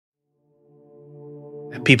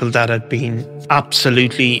people that had been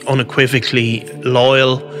absolutely unequivocally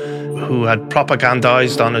loyal, who had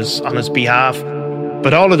propagandized on his behalf.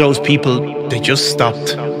 But all of those people, they just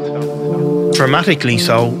stopped. Dramatically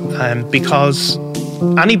so, because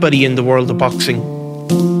anybody in the world of boxing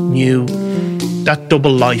knew that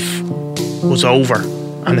double life was over.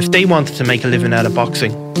 And if they wanted to make a living out of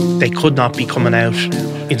boxing, they could not be coming out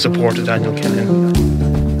in support of Daniel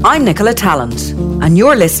Kinahan. I'm Nicola Tallant, and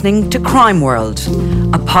you're listening to Crime World,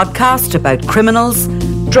 a podcast about criminals,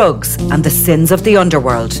 drugs, and the sins of the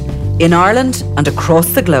underworld in Ireland and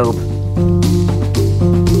across the globe.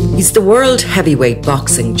 He's the world heavyweight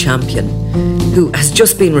boxing champion who has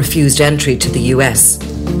just been refused entry to the US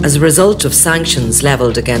as a result of sanctions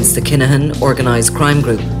levelled against the Kinahan organised crime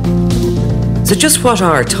group. So just what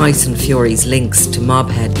are Tyson Fury's links to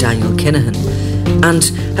mobhead Daniel Kinahan, and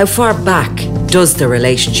how far back does the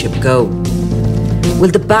relationship go?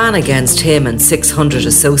 Will the ban against him and 600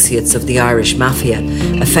 associates of the Irish Mafia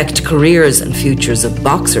affect careers and futures of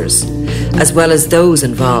boxers, as well as those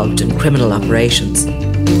involved in criminal operations?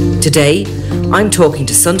 Today, I'm talking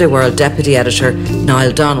to Sunday World Deputy Editor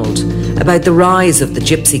Niall Donald about the rise of the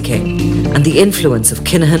Gypsy King and the influence of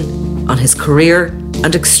Kinahan on his career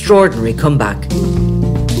and extraordinary comeback.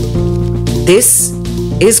 This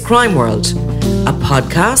is Crime World, a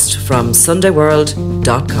podcast from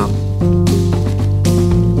SundayWorld.com.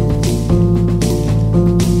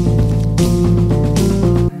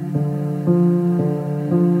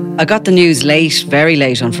 I got the news late, very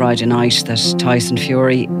late on Friday night, that Tyson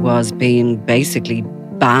Fury was being basically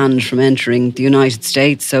banned from entering the United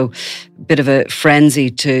States. So a bit of a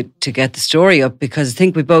frenzy to get the story up, because I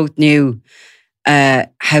think we both knew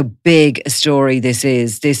how big a story this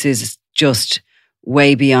is. This is just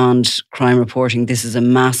way beyond crime reporting. This is a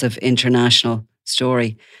massive international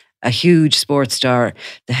story. A huge sports star,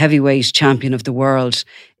 the heavyweight champion of the world,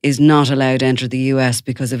 is not allowed to enter the US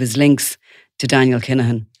because of his links to Daniel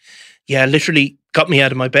Kinahan. Yeah, literally got me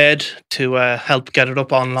out of my bed to help get it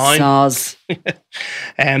up online. Soz.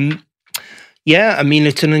 Yeah, I mean,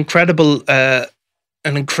 it's an incredible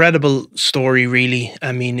story, really.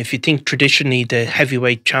 I mean, if you think traditionally the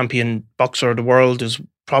heavyweight champion boxer of the world is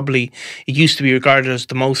probably, it used to be regarded as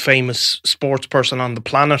the most famous sports person on the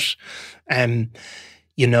planet.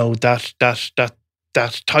 You know, that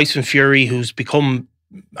Tyson Fury, who's become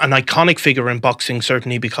an iconic figure in boxing,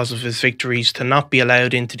 certainly because of his victories, to not be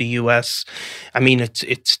allowed into the US. I mean,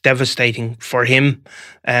 it's devastating for him.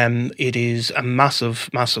 It is a massive,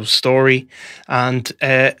 massive story. And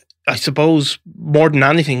I suppose more than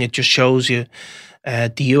anything, it just shows you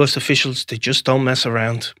the US officials, they just don't mess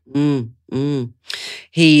around.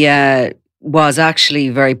 He was actually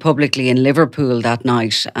very publicly in Liverpool that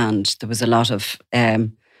night, and there was a lot of,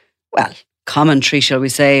 commentary, shall we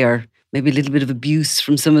say, or maybe a little bit of abuse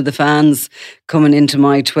from some of the fans coming into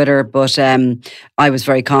my Twitter. But I was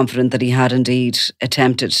very confident that he had indeed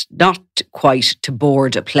attempted, not quite to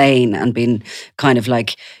board a plane and been kind of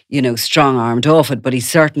like, you know, strong-armed off it, but he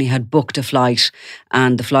certainly had booked a flight,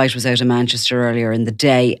 and the flight was out of Manchester earlier in the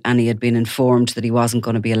day, and he had been informed that he wasn't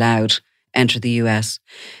going to be allowed to enter the US.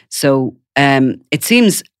 So it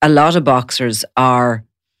seems a lot of boxers are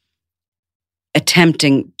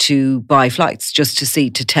attempting to buy flights just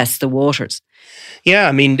to test the waters. Yeah,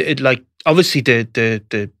 I mean, obviously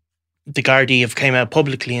the Gardaí have came out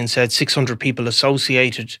publicly and said 600 people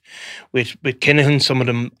associated with Kinahan, some of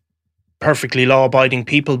them perfectly law-abiding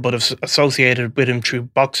people, but have associated with him through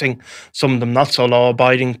boxing, some of them not so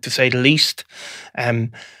law-abiding, to say the least.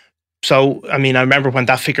 So, I mean, I remember when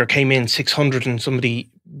that figure came in, 600, and somebody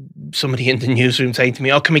in the newsroom saying to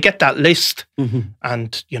me, "Oh, can we get that list?" Mm-hmm.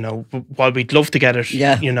 And, you know, while we'd love to get it,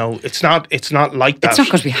 you know, it's not like that. It's not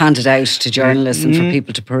going to be handed out to journalists and for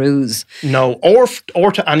people to peruse. No, or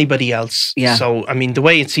to anybody else. Yeah. So, I mean, the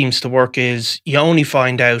way it seems to work is you only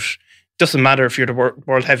find out, doesn't matter if you're the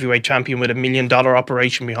world heavyweight champion with $1 million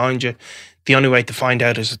operation behind you, the only way to find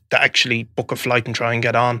out is to actually book a flight and try and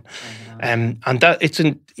get on. And that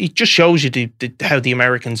it just shows you how the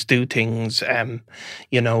Americans do things.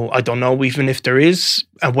 You know, I don't know even if there is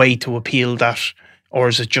a way to appeal that, or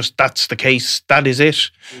is it just that's the case, that is it.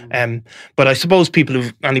 But I suppose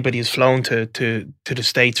anybody who's flown to the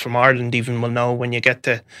States from Ireland even will know, when you get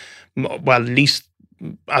to, well, at least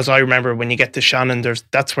as I remember, when you get to Shannon,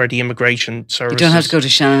 that's where the immigration service. You don't have to go to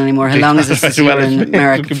Shannon anymore. How long is this since you were in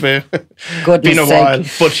America? Goodness been a while.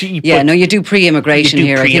 But you do pre-immigration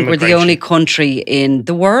here. I think we're the only country in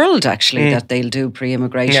the world, actually, that they'll do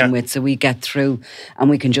pre-immigration with. So we get through and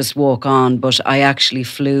we can just walk on. But I actually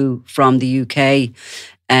flew from the UK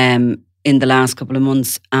in the last couple of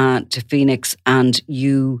months to Phoenix, and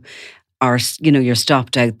you are, you're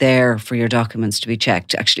stopped out there for your documents to be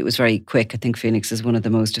checked. Actually, it was very quick. I think Phoenix is one of the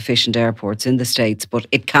most efficient airports in the States, but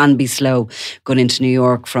it can be slow going into New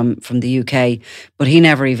York from the UK. But he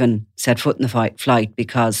never even set foot in the flight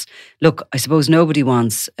because, look, I suppose nobody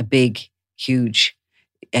wants a big, huge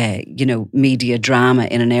media drama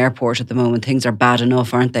in an airport at the moment. Things are bad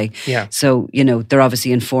enough, aren't they? Yeah. So, they're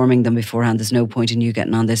obviously informing them beforehand. There's no point in you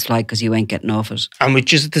getting on this flight because you ain't getting off it. And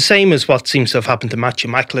which is the same as what seems to have happened to Matthew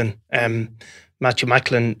Macklin. Matthew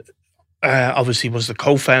Macklin obviously was the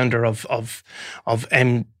co-founder of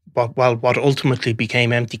what ultimately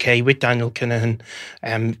became MTK with Daniel Kinahan.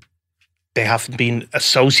 They haven't been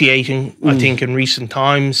associating, I think, in recent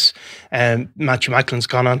times. Matthew Macklin's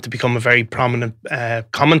gone on to become a very prominent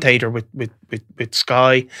commentator with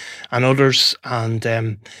Sky and others.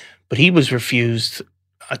 But he was refused.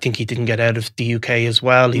 I think he didn't get out of the UK as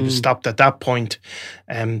well. He was stopped at that point.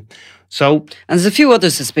 And there's a few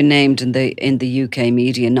others that's been named in the UK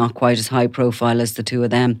media, not quite as high profile as the two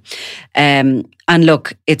of them. And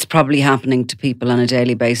look, it's probably happening to people on a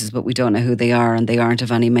daily basis, but we don't know who they are and they aren't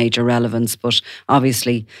of any major relevance. But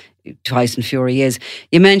obviously, Tyson Fury is.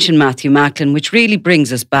 You mentioned Matthew Macklin, which really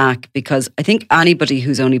brings us back because I think anybody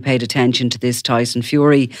who's only paid attention to this Tyson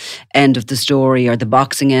Fury end of the story or the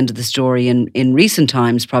boxing end of the story in recent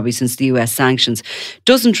times, probably since the US sanctions,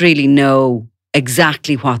 doesn't really know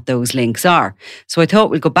exactly what those links are. So I thought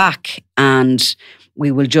we'll go back and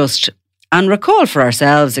we will just recall for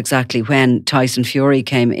ourselves exactly when Tyson Fury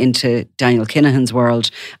came into Daniel Kinahan's world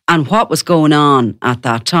and what was going on at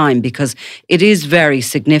that time, because it is very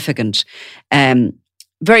significant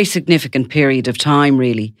period of time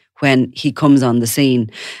really when he comes on the scene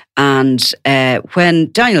and when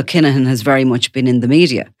Daniel Kinahan has very much been in the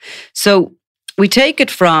media. So we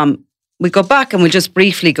go back and we'll just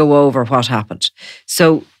briefly go over what happened.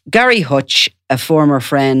 So Gary Hutch, a former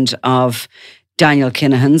friend of Daniel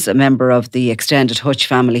Kinahan's, a member of the extended Hutch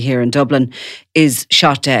family here in Dublin, is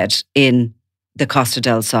shot dead in the Costa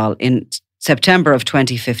del Sol in September of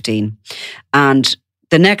 2015. And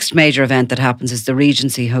the next major event that happens is the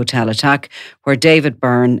Regency Hotel attack, where David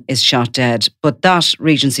Byrne is shot dead. But that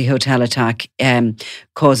Regency Hotel attack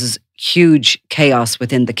causes huge chaos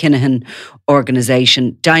within the Kinahan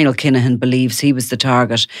organisation. Daniel Kinahan believes he was the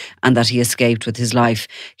target and that he escaped with his life.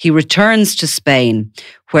 He returns to Spain,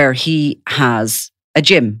 where he has a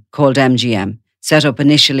gym called MGM, set up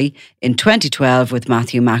initially in 2012 with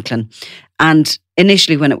Matthew Macklin. And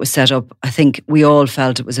initially when it was set up, I think we all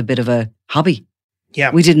felt it was a bit of a hobby. Yeah.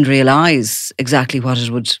 We didn't realise exactly what it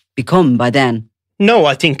would become by then. No,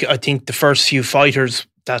 I think the first few fighters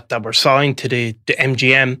that were signed to the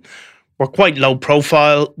MGM were quite low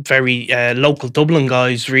profile, very local Dublin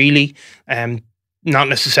guys, really. Not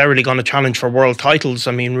necessarily going to challenge for world titles.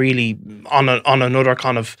 I mean, really on another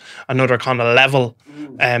kind of level.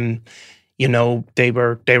 They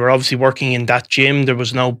were obviously working in that gym. There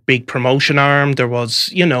was no big promotion arm. There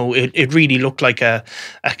was, it really looked like a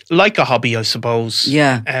hobby, I suppose.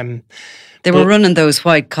 Yeah. They were running those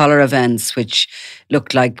white collar events, which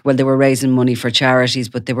looked like, well, they were raising money for charities,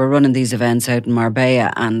 but they were running these events out in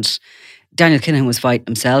Marbella, and Daniel Kinahan was fighting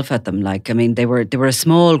himself at them. They were a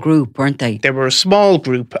small group, weren't they? They were a small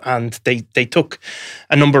group, and they took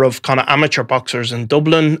a number of kind of amateur boxers in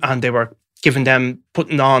Dublin, and they were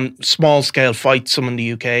putting on small scale fights, some in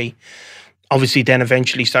the UK. Obviously, then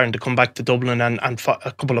eventually starting to come back to Dublin and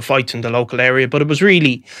a couple of fights in the local area. But it was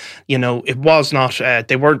really, it was not.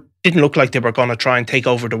 Didn't look like they were going to try and take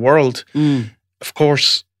over the world. Of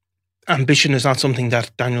course, ambition is not something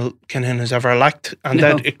that Daniel Kinahan has ever lacked, and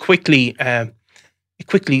that it quickly,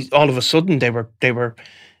 all of a sudden, they were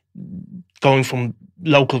going from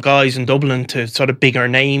local guys in Dublin to sort of bigger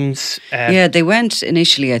names. Yeah, they went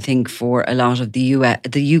initially, I think, for a lot of the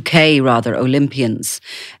UK Olympians,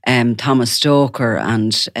 Thomas Stoker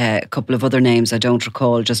and a couple of other names I don't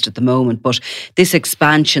recall just at the moment. But this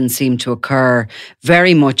expansion seemed to occur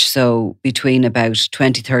very much so between about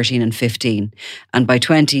 2013 and 15. And by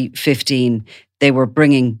 2015, they were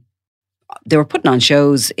putting on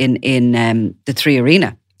shows in the Three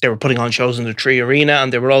Arena. They were putting on shows in the Three Arena,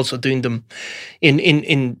 and they were also doing them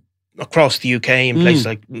in across the UK in places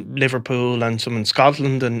like Liverpool and some in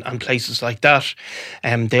Scotland and places like that.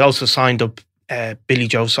 They also signed up Billy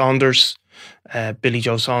Joe Saunders. Billy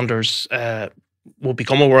Joe Saunders will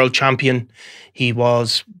become a world champion. He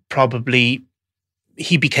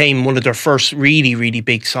became one of their first really, really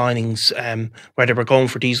big signings, where they were going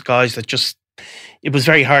for these guys that it was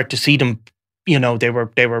very hard to see them. They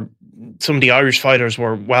were some of the Irish fighters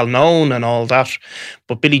were well known and all that,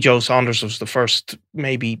 but Billy Joe Saunders was the first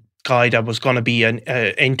maybe guy that was going to be an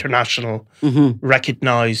international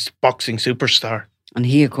recognised boxing superstar. And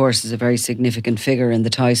he, of course, is a very significant figure in the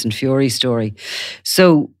Tyson Fury story.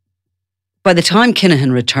 So by the time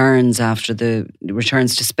Kinahan returns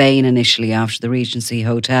to Spain initially after the Regency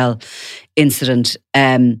Hotel incident,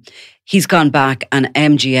 he's gone back and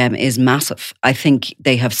MGM is massive. I think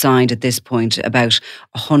they have signed at this point about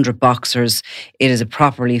 100 boxers. It is a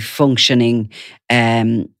properly functioning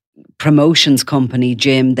promotions company,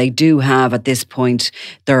 Jim. They do have at this point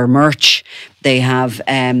their merch. They have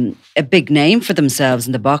a big name for themselves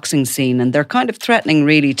in the boxing scene, and they're kind of threatening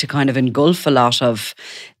really to kind of engulf a lot of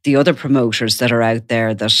the other promoters that are out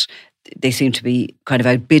there, that they seem to be kind of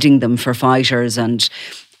outbidding them for fighters, and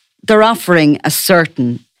they're offering a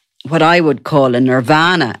certain, what I would call a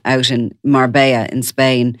nirvana out in Marbella in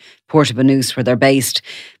Spain, Puerto Banús where they're based.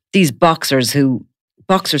 These boxers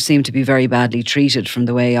seem to be very badly treated from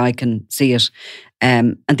the way I can see it.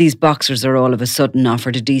 And these boxers are all of a sudden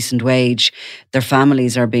offered a decent wage. Their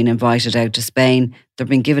families are being invited out to Spain. They're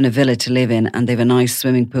being given a villa to live in, and they have a nice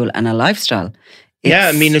swimming pool and a lifestyle.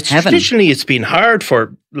 It's heaven. Traditionally it's been hard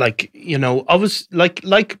for, I was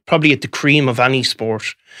like probably at the cream of any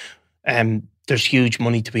sport. There's huge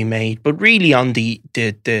money to be made, but really on the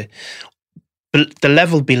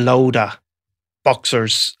level below that,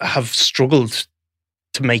 boxers have struggled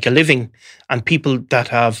to make a living, and people that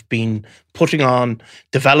have been putting on,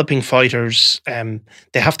 developing fighters,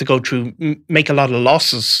 they have to go through, make a lot of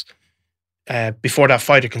losses before that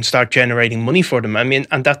fighter can start generating money for them. I mean,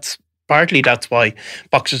 and that's why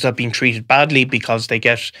boxers have been treated badly, because they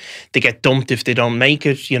get dumped if they don't make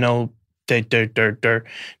it. You know, they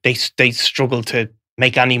struggle to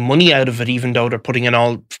make any money out of it, even though they're putting in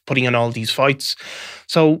all these fights.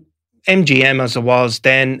 So MGM, as it was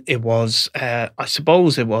then, it was I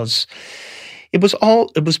suppose it was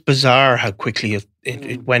bizarre how quickly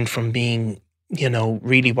it went from being, you know,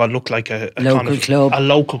 really what looked like a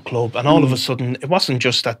local club, and all of a sudden it wasn't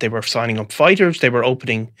just that they were signing up fighters, they were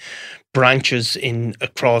opening branches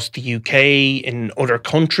across the UK, in other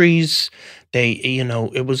countries.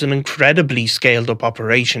 It was an incredibly scaled up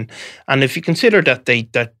operation, and if you consider that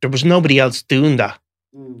there was nobody else doing that.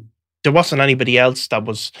 There wasn't anybody else that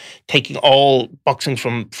was taking all boxing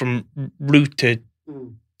from root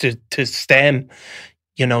to stem,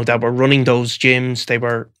 you know, that were running those gyms. They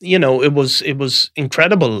were, you know, it was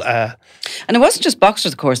incredible. And it wasn't just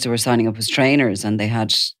boxers, of course, they were signing up as trainers, and they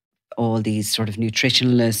had all these sort of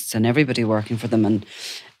nutritionalists and everybody working for them. And,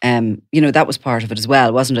 that was part of it as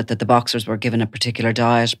well, wasn't it? That the boxers were given a particular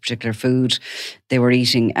diet, particular food. They were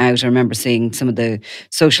eating out. I remember seeing some of the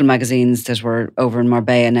social magazines that were over in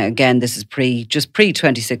Marbella. Now, again, this is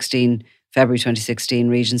pre-2016, February 2016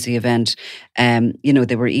 Regency event.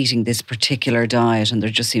 They were eating this particular diet, and there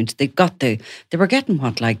just seemed they were getting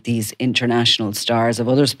what, like, these international stars of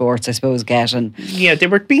other sports, I suppose, get. And yeah, they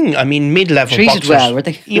were being, mid-level treated boxers. Well, were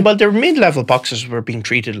they? Yeah, well, their mid-level boxers were being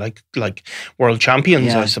treated like world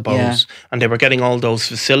champions, I suppose, and they were getting all those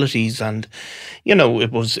facilities, and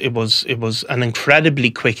it was an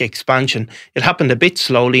incredibly quick expansion. It happened a bit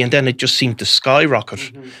slowly, and then it just seemed to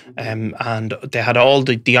skyrocket. And they had all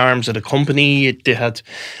the arms of the company. They had,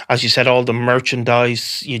 as you said, all the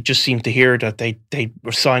merchandise. You just seemed to hear that they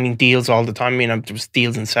were signing deals all the time. There was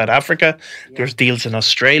deals in South Africa. There was deals in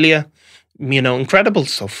Australia. Incredible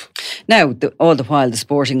stuff. Now, all the while, the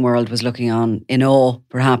sporting world was looking on in awe,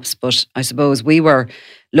 perhaps, but I suppose we were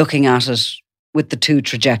looking at it with the two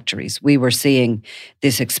trajectories. We were seeing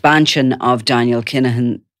this expansion of Daniel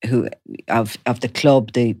Kinahan, of the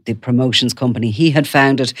club, the promotions company he had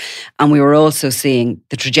founded, and we were also seeing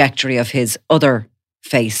the trajectory of his other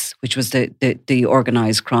face, which was the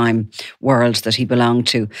organised crime world that he belonged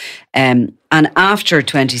to. And after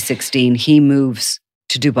 2016, he moves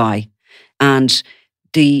to Dubai, and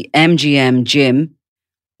the MGM gym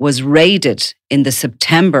was raided in the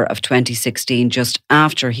September of 2016, just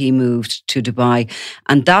after he moved to Dubai,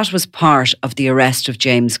 and that was part of the arrest of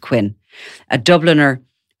James Quinn, a Dubliner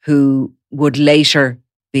who would later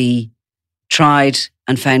be tried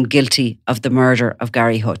and found guilty of the murder of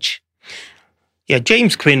Gary Hutch. Yeah,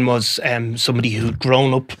 James Quinn was somebody who'd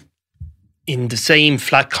grown up in the same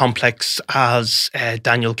flat complex as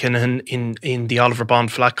Daniel Kinahan in the Oliver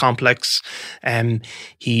Bond flat complex.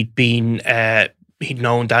 He'd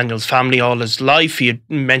known Daniel's family all his life. He had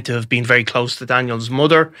meant to have been very close to Daniel's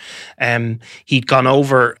mother. He'd gone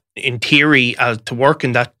over in theory to work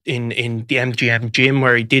in the MGM gym,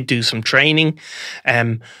 where he did do some training.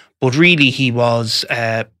 But really he was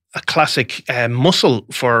a classic muscle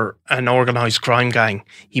for an organised crime gang.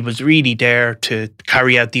 He was really there to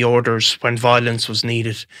carry out the orders when violence was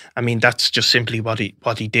needed. I mean, that's just simply what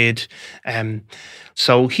he did.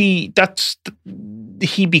 So he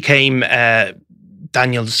became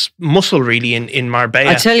Daniel's muscle really in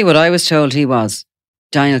Marbella. I tell you what I was told he was.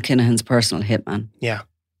 Daniel Kinahan's personal hitman. Yeah.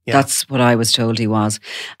 That's what I was told he was.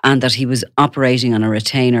 And that he was operating on a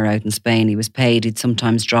retainer out in Spain. He was paid. He'd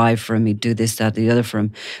sometimes drive for him. He'd do this, that, the other for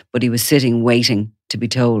him. But he was sitting waiting to be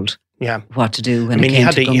told what to do when it came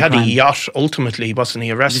to gun crime. He had a yacht ultimately, wasn't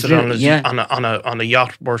he? Arrested on a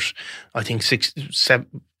yacht worth, I think, 6, 7,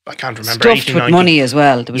 I can't remember. Stuffed with money as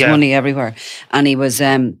well. There was money everywhere. And he was,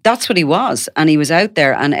 that's what he was. And he was out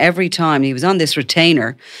there, and every time he was on this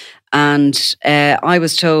retainer. And I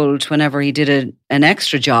was told whenever he did an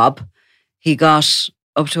extra job, he got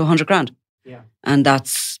up to 100 grand. Yeah. And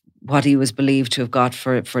that's what he was believed to have got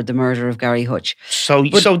for the murder of Gary Hutch. So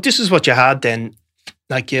this is what you had then.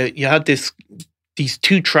 Like you had these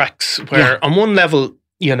two tracks where on one level,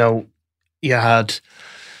 you had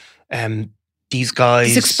these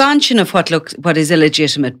guys. This expansion of what is a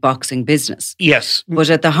legitimate boxing business. Yes. But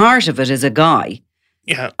at the heart of it is a guy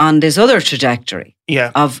on this other trajectory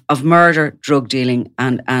of murder, drug dealing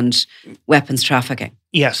and weapons trafficking.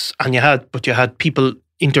 Yes, and you had people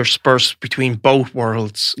interspersed between both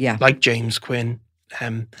worlds, like James Quinn,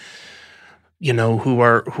 who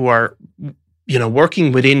are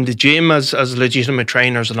working within the gym as legitimate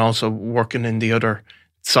trainers and also working in the other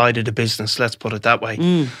side of the business. Let's put it that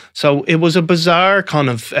way. So it was a bizarre kind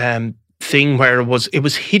of thing where it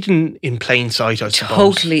was hidden in plain sight, I suppose.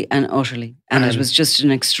 Totally and utterly. And it was just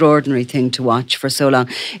an extraordinary thing to watch for so long.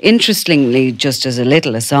 Interestingly, just as a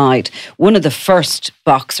little aside, one of the first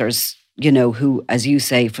boxers, who, as you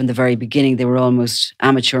say, from the very beginning, they were almost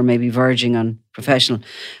amateur, maybe verging on professional,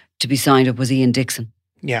 to be signed up was Ian Dixon.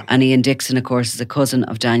 Yeah. And Ian Dixon, of course, is a cousin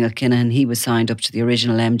of Daniel Kinahan. He was signed up to the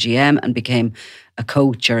original MGM and became a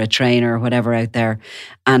coach or a trainer or whatever out there.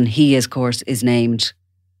 And he, of course, is named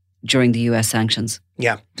during the US sanctions.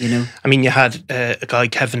 Yeah. I mean, you had a guy,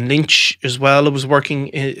 Kevin Lynch, as well, who was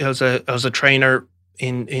working as a trainer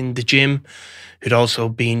in the gym, who'd also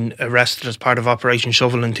been arrested as part of Operation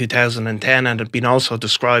Shovel in 2010 and had been also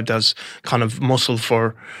described as kind of muscle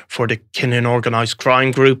for the Kinahan organised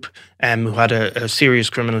crime group, who had a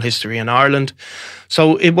serious criminal history in Ireland.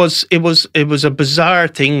 So it was a bizarre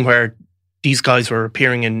thing where these guys were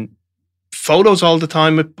appearing in photos all the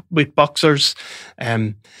time with boxers,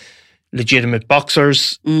 legitimate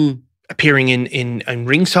boxers appearing in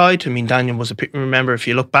ringside. I mean, Daniel was, remember, if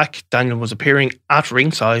you look back, Daniel was appearing at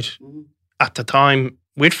ringside at the time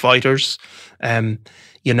with fighters. They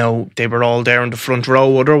were all there in the front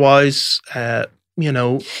row otherwise.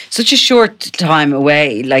 Such a short time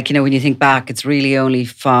away. Like, when you think back, it's really only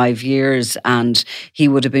 5 years, and he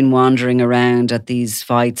would have been wandering around at these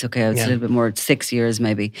fights. Okay, it's a little bit more, 6 years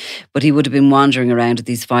maybe, but he would have been wandering around at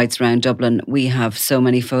these fights around Dublin. We have so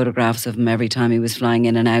many photographs of him every time he was flying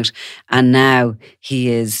in and out, and now he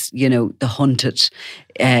is, the hunted,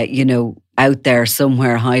 out there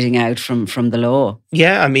somewhere hiding out from the law.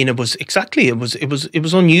 Yeah, I mean, it was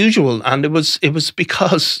unusual, and it was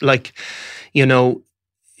because, like,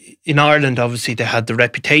 in Ireland, obviously, they had the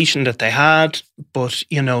reputation that they had, but,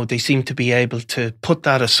 they seemed to be able to put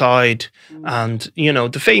that aside. And,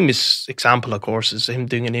 the famous example, of course, is him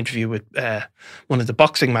doing an interview with one of the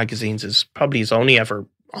boxing magazines. Is probably his only ever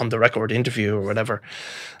on-the-record interview or whatever.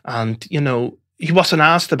 And, he wasn't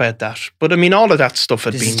asked about that. But, I mean, all of that stuff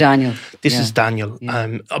had been... This is Daniel.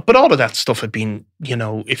 Yeah. But all of that stuff had been,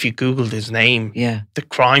 if you Googled his name, the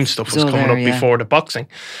crime stuff was coming up before the boxing.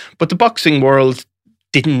 But the boxing world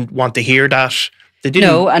didn't want to hear that. They didn't.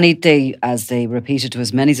 No, and they, as they repeated to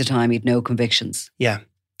us many a time, he'd no convictions. Yeah.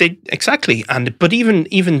 Exactly. But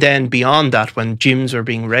even then, beyond that, when gyms were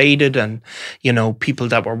being raided and, people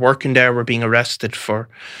that were working there were being arrested for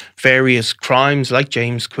various crimes like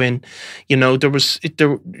James Quinn, whether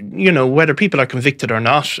people are convicted or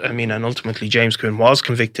not, I mean, and ultimately James Quinn was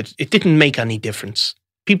convicted, it didn't make any difference.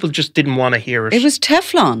 People just didn't want to hear it. It was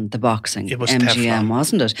Teflon, the boxing. It was MGM, Teflon.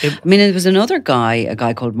 Wasn't it? I mean, it was another guy, a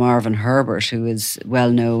guy called Marvin Herbert, who is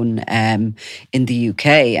well known in the UK,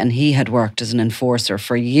 and he had worked as an enforcer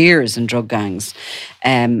for years in drug gangs,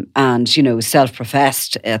 and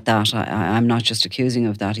self-professed at that. I'm not just accusing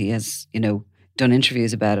of that. He has, done done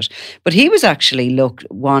interviews about it. But he was actually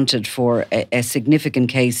wanted for a significant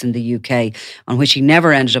case in the UK on which he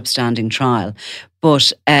never ended up standing trial.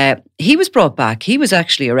 But he was brought back. He was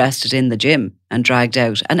actually arrested in the gym and dragged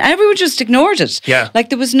out, and everyone just ignored it. Yeah. Like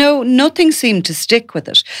there was nothing seemed to stick with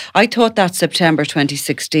it. I thought that September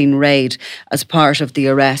 2016 raid as part of the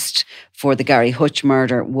arrest for the Gary Hutch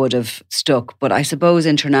murder would have stuck. But I suppose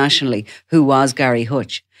internationally, who was Gary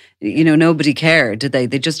Hutch? You know, nobody cared, did they?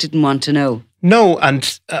 They just didn't want to know. No,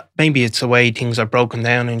 and maybe it's the way things are broken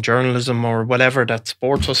down in journalism or whatever, that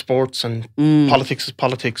sports are sports and politics is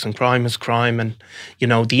politics and crime is crime, and, you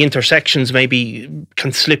know, the intersections maybe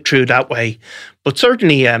can slip through that way. But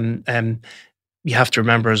certainly you have to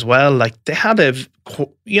remember as well, like they had they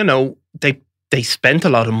spent a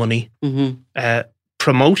lot of money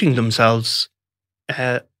promoting themselves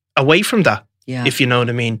away from that. Yeah. If you know what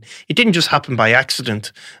I mean. It didn't just happen by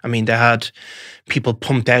accident. I mean, they had people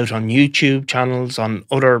pumped out on YouTube channels, on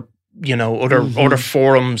other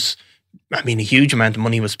forums. I mean, a huge amount of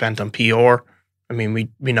money was spent on PR. I mean, we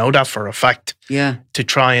know that for a fact. Yeah. To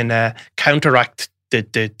try and counteract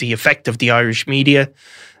the effect of the Irish media,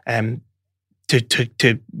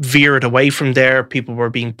 to veer it away from there. People were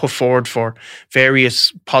being put forward for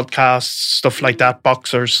various podcasts, stuff like that,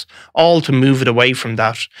 boxers, all to move it away from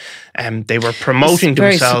that. They were promoting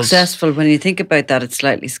themselves. Very successful. When you think about that, it's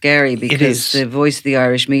slightly scary because the voice of the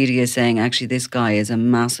Irish media is saying, actually, this guy is a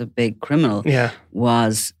massive, big criminal. Yeah.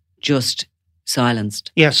 Was just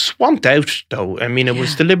silenced. Yeah, swamped out though. I mean, it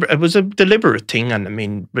was deliberate. It was a deliberate thing, and I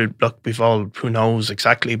mean, look, we've all, who knows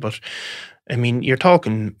exactly, but I mean, you're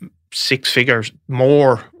talking 6 figures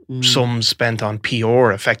more sums spent on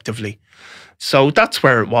PR effectively. So that's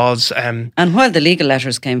where it was. And while the legal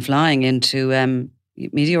letters came flying into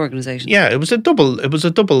media organisations. Yeah, it was a double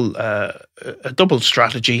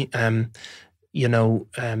strategy. And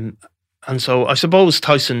so I suppose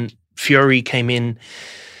Tyson Fury came in.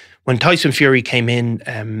 When Tyson Fury came in,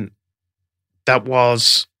 that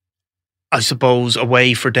was, I suppose, a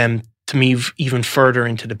way for them to move even further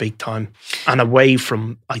into the big time and away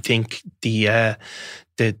from, I think, the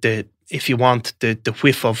if you want, the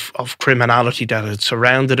whiff of criminality that had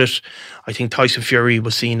surrounded it. I think Tyson Fury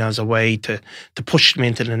was seen as a way to push them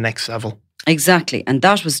into the next level. Exactly, and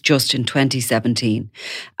that was just in 2017.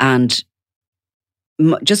 And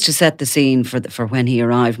just to set the scene for when he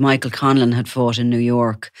arrived, Michael Conlan had fought in New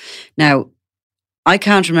York. Now, I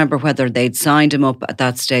can't remember whether they'd signed him up at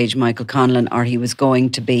that stage, Michael Conlan, or he was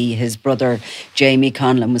going to be. His brother, Jamie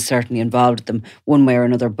Conlan, was certainly involved with them. One way or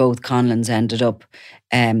another, both Conlans ended up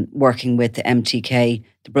working with MTK,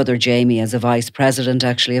 the brother Jamie as a vice president,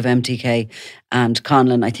 actually, of MTK. And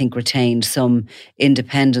Conlan, I think, retained some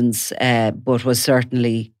independence, but was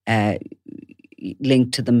certainly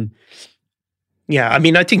linked to them. Yeah, I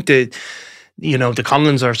mean, I think the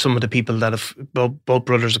Conlans are some of the people that have, both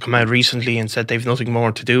brothers have come out recently and said they've nothing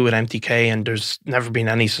more to do with MTK, and there's never been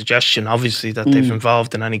any suggestion, obviously, that they've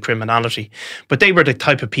involved in any criminality. But they were the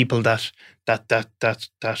type of people that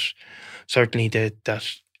certainly that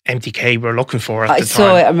MTK were looking for at the time.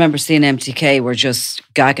 So I remember seeing MTK were just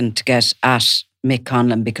gagging to get at Mick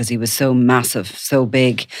Conlan because he was so massive, so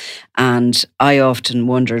big. And I often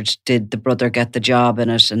wondered, did the brother get the job in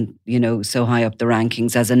it and, so high up the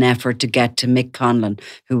rankings as an effort to get to Mick Conlan,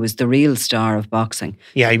 who was the real star of boxing?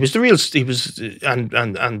 Yeah, he was and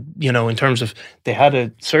in terms of, they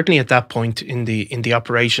had certainly at that point in the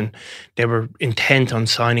operation, they were intent on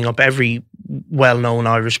signing up every well-known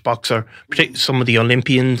Irish boxer, particularly some of the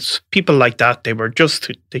Olympians, people like that. They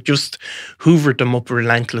just hoovered them up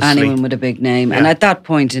relentlessly. Anyone with a big name. Yeah. And at that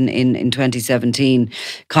point in 2017,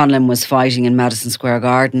 Conlan was fighting in Madison Square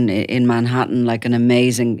Garden in Manhattan, like an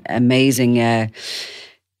amazing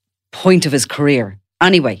point of his career.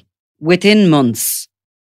 Anyway, within months,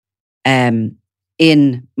 in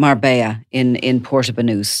Marbella, in Puerto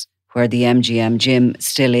Banús, where the MGM gym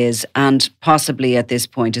still is, and possibly at this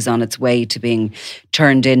point is on its way to being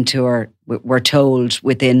turned into, or we're told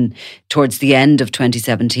towards the end of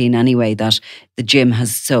 2017 anyway, that the gym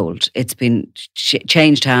has sold. It's been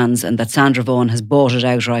changed hands, and that Sandra Vaughan has bought it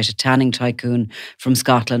outright, a tanning tycoon from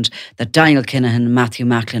Scotland, that Daniel Kinahan and Matthew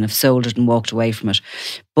Macklin have sold it and walked away from it.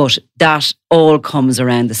 But that all comes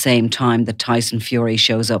around the same time that Tyson Fury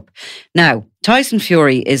shows up. Now, Tyson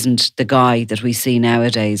Fury isn't the guy that we see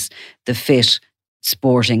nowadays, the fit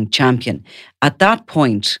sporting champion. At that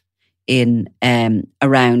point, in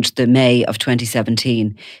around the May of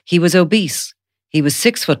 2017, he was obese. He was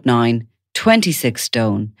 6'9", 26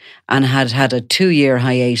 stone, and had had a 2-year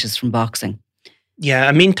hiatus from boxing. Yeah,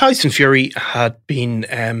 I mean, Tyson Fury had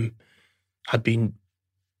become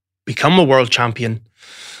a world champion.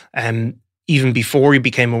 even before he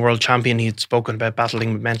became a world champion, he had spoken about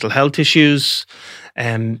battling with mental health issues.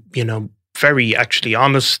 Very actually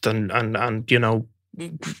honest and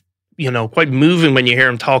quite moving when you hear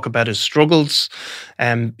him talk about his struggles.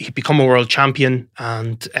 He'd become a world champion,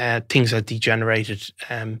 and things had degenerated.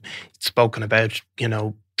 He'd spoken about,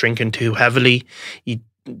 drinking too heavily. He'd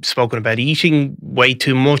spoken about eating way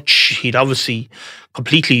too much. He'd obviously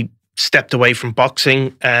completely stepped away from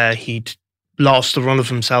boxing. He'd lost the run of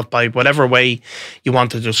himself by whatever way you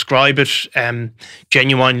want to describe it.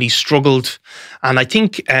 Genuinely struggled. And I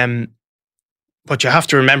think what you have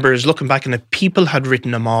to remember is, looking back on it, people had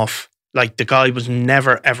written him off. Like, the guy was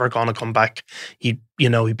never, ever going to come back. He'd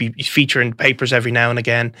be featuring in papers every now and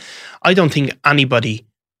again. I don't think anybody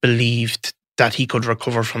believed that he could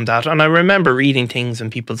recover from that. And I remember reading things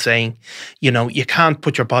and people saying, you can't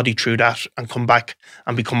put your body through that and come back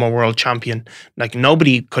and become a world champion. Like,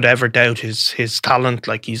 nobody could ever doubt his talent.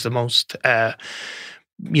 Like, he's the most,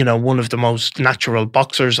 one of the most natural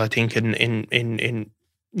boxers, I think, in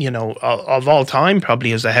of all time,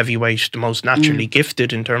 probably as a heavyweight, the most naturally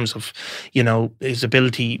gifted in terms of, his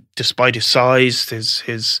ability, despite his size,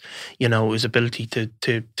 his ability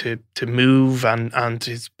to move and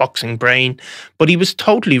his boxing brain. But he was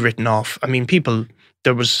totally written off. I mean,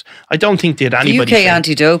 I don't think did anybody. The UK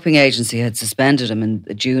Anti-Doping Agency had suspended him in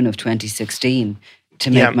June of 2016 to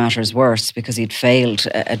make matters worse, because he'd failed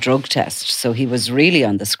a drug test. So he was really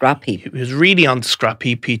on the scrap heap. He was really on the scrap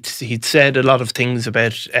heap. He'd said a lot of things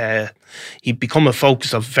about, he'd become a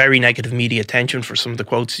focus of very negative media attention for some of the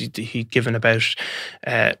quotes he'd given about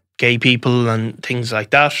gay people and things like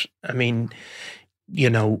that. I mean,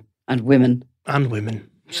 and women.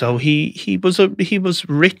 So he was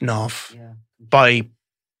written off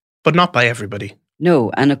but not by everybody.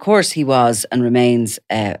 No, and of course he was and remains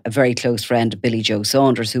a very close friend of Billy Joe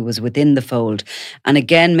Saunders, who was within the fold. And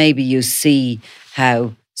again, maybe you see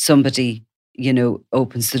how somebody,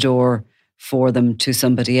 opens the door for them to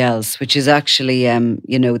somebody else, which is actually,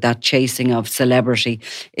 that chasing of celebrity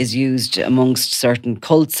is used amongst certain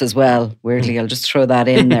cults as well. Weirdly, I'll just throw that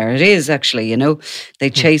in there. It is actually, they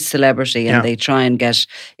chase celebrity and they try and get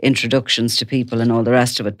introductions to people and all the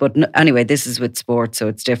rest of it. But anyway, this is with sport, so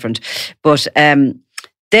it's different. But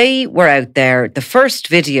they were out there. The first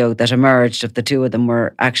video that emerged of the two of them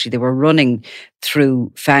they were running through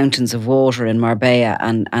fountains of water in Marbella,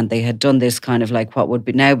 and they had done this kind of like what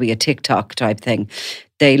would now be a TikTok type thing.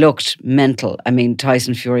 They looked mental. I mean,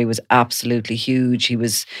 Tyson Fury was absolutely huge. He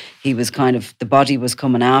was kind of, the body was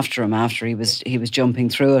coming after him after he was jumping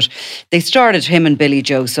through it. They started, him and Billy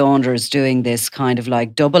Joe Saunders, doing this kind of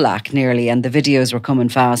like double act nearly, and the videos were coming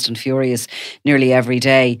fast and furious nearly every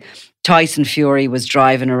day. Tyson Fury was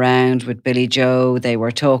driving around with Billy Joe. They were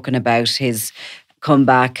talking about his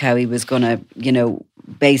comeback, how he was going to,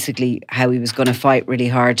 basically how he was going to fight really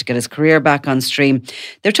hard to get his career back on stream.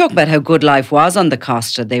 They're talking about how good life was on the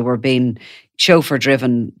Costa. They were being chauffeur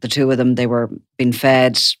driven, the two of them. They were being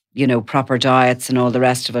fed, proper diets and all the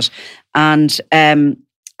rest of it. And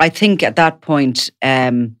I think at that point,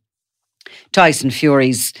 Tyson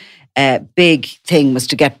Fury's big thing was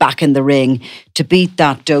to get back in the ring, to beat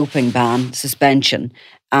that doping ban suspension,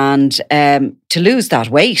 and to lose that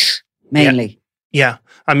weight mainly. Yeah.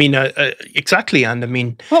 I mean, exactly. And I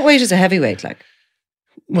mean, what weight is a heavyweight like?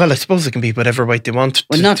 Well, I suppose it can be whatever weight they want.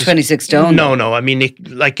 Well, not 26 stone. No. I mean,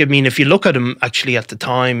 if you look at him actually at the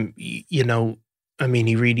time, he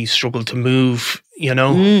really struggled to move.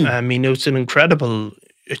 I mean, it was an incredible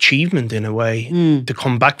achievement in a way to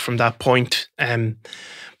come back from that point.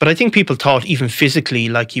 But I think people thought even physically,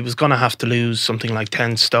 like, he was going to have to lose something like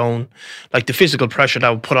 10 stone. Like, the physical pressure that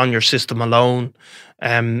would put on your system alone.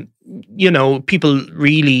 People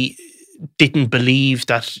really didn't believe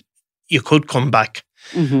that you could come back.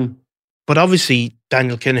 Mm-hmm. But obviously,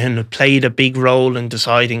 Daniel Kinahan had played a big role in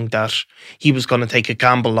deciding that he was going to take a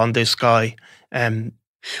gamble on this guy.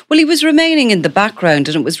 Well, he was remaining in the background,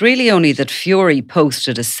 and it was really only that Fury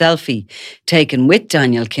posted a selfie taken with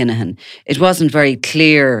Daniel Kinahan. It wasn't very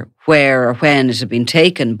clear where or when it had been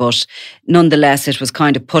taken, but nonetheless it was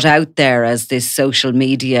kind of put out there as this social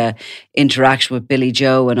media interaction with Billy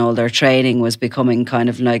Joe, and all their training was becoming kind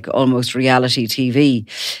of like almost reality TV.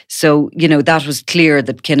 So, that was clear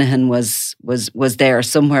that Kinahan was there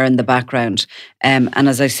somewhere in the background. And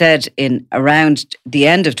as I said, in around the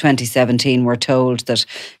end of 2017, we're told that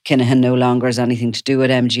Kinahan no longer has anything to do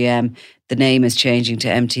with MGM. The name is changing to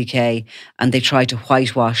MTK, and they try to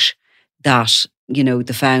whitewash that,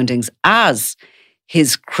 the foundings, as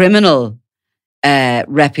his criminal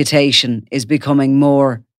reputation is becoming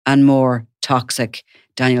more and more toxic.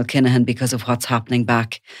 Daniel Kinahan because of what's happening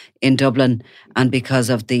back in Dublin and because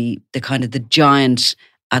of the kind of the giant,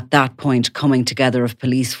 at that point, coming together of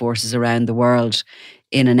police forces around the world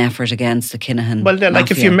in an effort against the Kinahan Well, like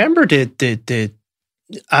mafia. if you remember the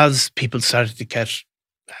as people started to get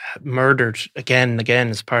murdered again and again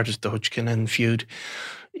as part of the Hutch Kinahan feud,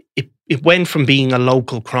 it went from being a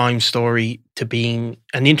local crime story to being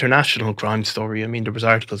an international crime story. I mean, there was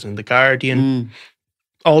articles in The Guardian,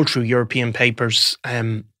 all through European papers.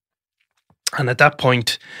 And at that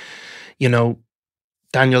point, you know,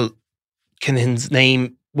 Daniel Kinahan's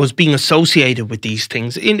name was being associated with these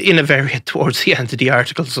things in a very, towards the end of the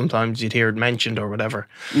article, sometimes you'd hear it mentioned or whatever.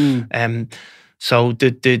 So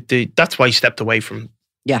that's why he stepped away from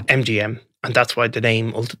MGM, and that's why the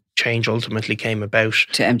name change ultimately came about.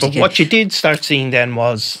 To MTK. But what you did start seeing then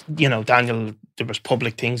was, you know, Daniel, there was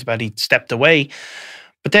public things about he'd stepped away.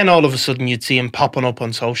 But then all of a sudden you'd see him popping up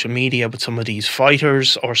on social media with some of these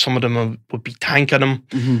fighters, or some of them would be thanking him.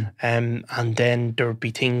 And then there would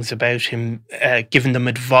be things about him giving them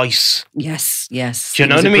advice. Yes. Do you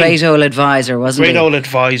know what I mean? Great old advisor, wasn't he? Great old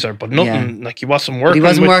advisor, but nothing, like he wasn't working. He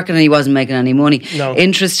wasn't working and he wasn't making any money. No.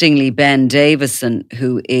 Interestingly, Ben Davison,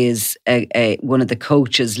 who is one of the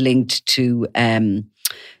coaches linked to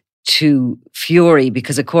Fury,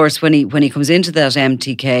 because of course when he comes into that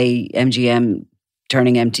MGM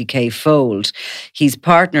turning MTK fold, he's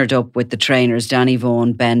partnered up with the trainers Danny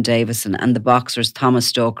Vaughan, Ben Davison, and the boxers Thomas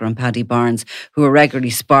Stoker and Paddy Barnes, who are regularly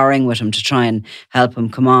sparring with him to try and help him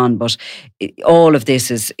come on. But all of this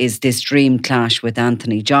is this dream clash with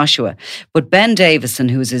Anthony Joshua. But Ben Davison,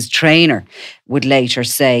 who is his trainer, would later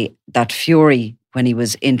say that Fury, when he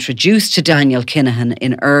was introduced to Daniel Kinahan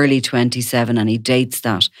in early 27, and he dates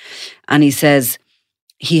that, and he says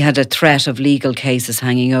he had a threat of legal cases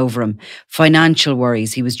hanging over him, financial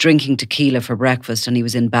worries, he was drinking tequila for breakfast and he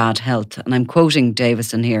was in bad health. And I'm quoting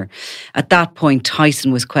Davison here. At that point,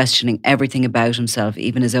 Tyson was questioning everything about himself,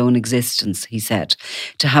 even his own existence, he said.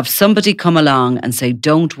 To have somebody come along and say,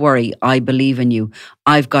 don't worry, I believe in you,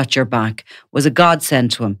 I've got your back, was a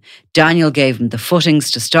godsend to him. Daniel gave him the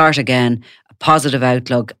footings to start again, a positive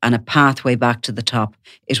outlook and a pathway back to the top.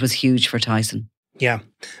 It was huge for Tyson. Yeah,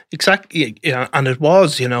 exactly. Yeah, and it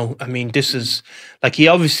was, you know, I mean, this is like he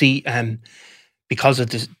obviously, because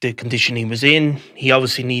of the condition he was in, he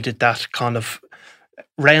obviously needed that kind of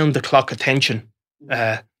round the clock attention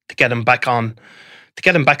to get him back on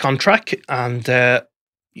track. And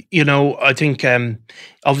you know, I think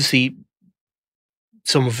obviously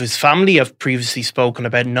some of his family have previously spoken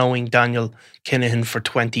about knowing Daniel Kinahan for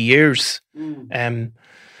 20 years.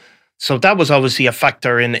 So that was obviously a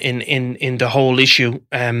factor in the whole issue.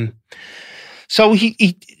 So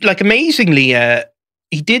he like amazingly,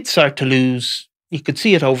 he did start to lose. You could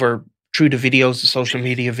see it over through the videos, the social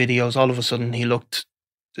media videos. All of a sudden, he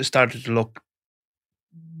started to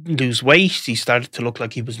lose weight. He started to look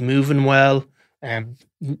like he was moving well.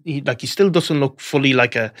 He still doesn't look fully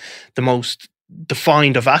like the most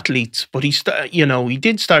defined of athletes, but he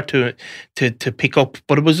did start to pick up,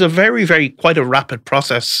 but it was a very, very quite a rapid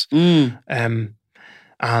process. And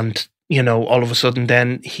you know, all of a sudden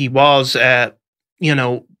then he was you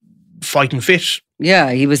know, fighting fit.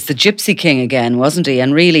 Yeah, he was the Gypsy King again, wasn't he?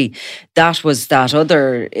 And really, that was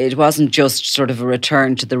it wasn't just sort of a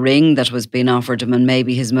return to the ring that was being offered him and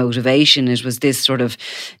maybe his motivation. It was this sort of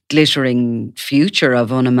glittering future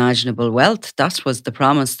of unimaginable wealth. That was the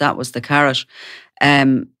promise, that was the carrot.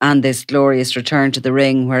 And this glorious return to the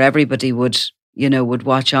ring where everybody would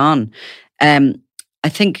watch on. I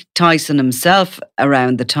think Tyson himself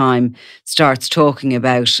around the time starts talking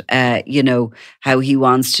about, how he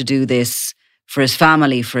wants to do this for his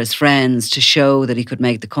family, for his friends, to show that he could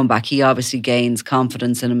make the comeback. He obviously gains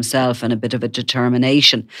confidence in himself and a bit of a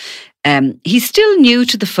determination. He's still new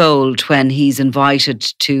to the fold when he's invited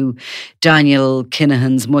to Daniel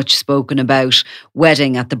Kinahan's much spoken about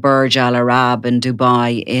wedding at the Burj Al Arab in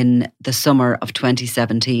Dubai in the summer of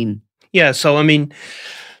 2017. Yeah, so I mean,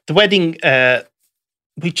 the wedding,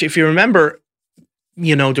 which if you remember,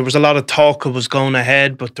 you know, there was a lot of talk it was going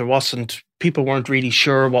ahead, but people weren't really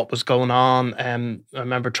sure what was going on. I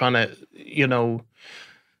remember trying to, you know,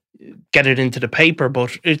 get it into the paper,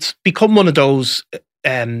 but it's become one of those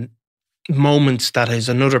moments that is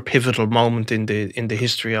another pivotal moment in the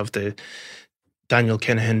history of the Daniel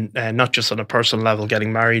Kinahan, not just on a personal level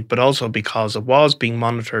getting married, but also because it was being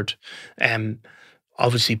monitored,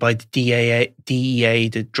 obviously by the DEA,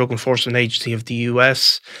 the Drug Enforcement Agency of the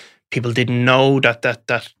US. People didn't know that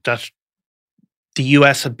the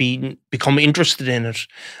US had become interested in it,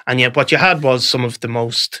 and yet what you had was some of the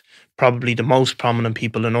most probably the most prominent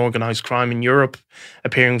people in organised crime in Europe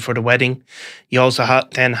appearing for the wedding. You also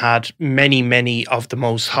then had many of the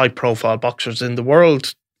most high-profile boxers in the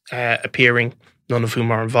world appearing, none of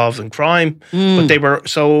whom are involved in crime. But they were,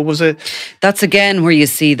 so it was a... That's again where you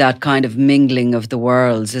see that kind of mingling of the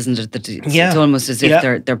worlds, isn't it? That it's almost as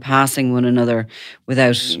if they're passing one another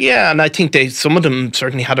without... Yeah, and I think some of them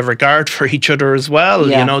certainly had a regard for each other as well.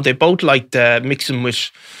 Yeah. You know, they both liked mixing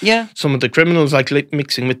with some of the criminals, like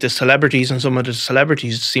mixing with the celebrities, and some of the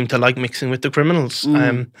celebrities seem to like mixing with the criminals.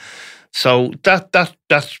 So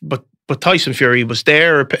but Tyson Fury was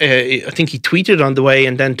there. I think he tweeted on the way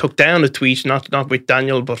and then took down a tweet, not with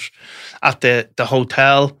Daniel, but at the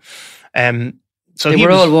hotel. So they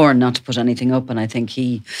were all warned not to put anything up, and I think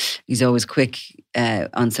he's always quick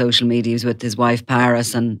on social media. He was with his wife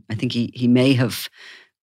Paris, and I think he may have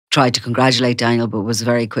tried to congratulate Daniel, but was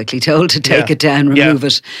very quickly told to take it down, remove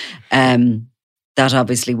it. That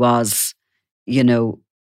obviously was, you know,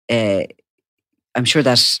 I'm sure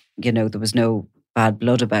that, you know, there was no bad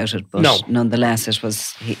blood about it, but nonetheless, it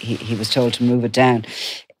was he was told to move it down.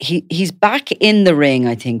 He's back in the ring,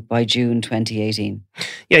 I think, by June 2018.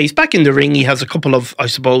 Yeah, he's back in the ring. He has a couple of, I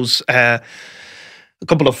suppose, a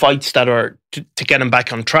couple of fights that are to get him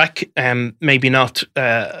back on track. Maybe not,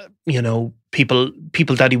 you know, people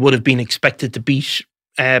that he would have been expected to beat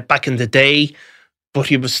back in the day, but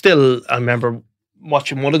he was still. I remember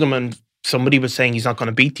watching one of them, and somebody was saying he's not going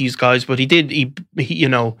to beat these guys, but he did. He you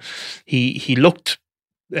know, he looked.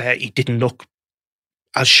 He didn't look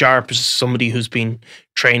as sharp as somebody who's been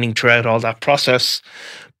training throughout all that process.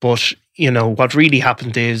 But you know what really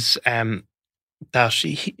happened is that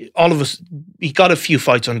he got a few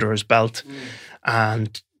fights under his belt,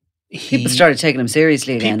 and people started taking him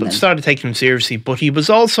seriously again. People started taking him seriously, but he was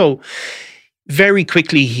also very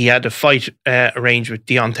quickly. He had a fight arranged with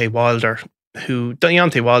Deontay Wilder.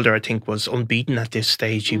 Deontay Wilder, I think, was unbeaten at this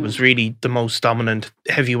stage. He was really the most dominant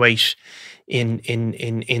heavyweight in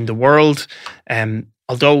the world.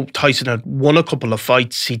 Although Tyson had won a couple of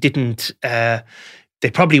fights, he didn't.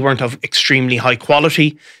 They probably weren't of extremely high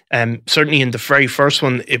quality. Certainly in the very first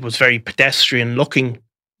one, it was very pedestrian looking,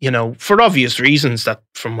 you know, for obvious reasons, that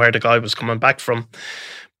from where the guy was coming back from.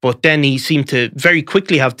 But then he seemed to very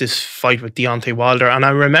quickly have this fight with Deontay Wilder. And I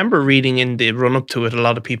remember reading in the run-up to it, a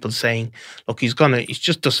lot of people saying, look, he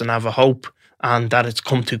just doesn't have a hope, and that it's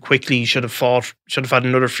come too quickly. He should have had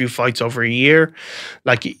another few fights over a year.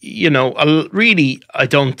 Like, you know, I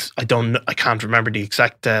can't remember the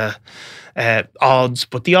exact odds,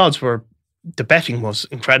 but the odds were, the betting was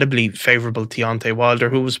incredibly favourable to Deontay Wilder,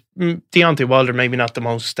 who was, Deontay Wilder, maybe not the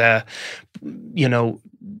most, you know,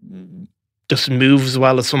 doesn't move as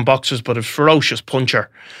well as some boxers, but a ferocious puncher.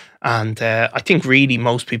 And I think really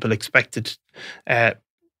most people expected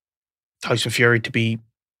Tyson Fury to be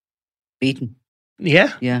beaten.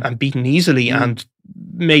 Yeah. And beaten easily, and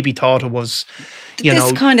maybe thought it was,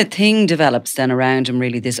 this kind of thing develops then around him,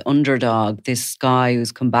 really, this underdog, this guy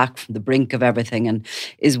who's come back from the brink of everything and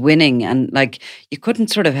is winning. And like, you couldn't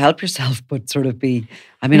sort of help yourself but sort of be,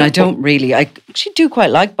 I mean, I actually do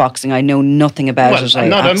quite like boxing. I know nothing about it.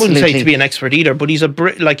 I wouldn't say to be an expert either, but he has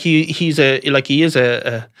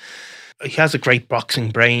a great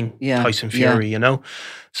boxing brain, Tyson Fury, you know.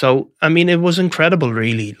 So, I mean, it was incredible,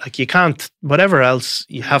 really. Like, you can't, whatever else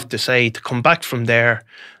you have to say, to come back from there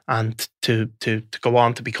and to go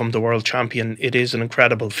on to become the world champion, it is an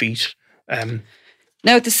incredible feat.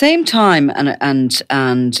 Now, at the same time, and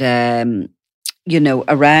you know,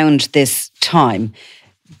 around this time,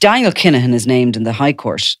 Daniel Kinahan is named in the High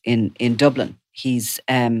Court in Dublin. He's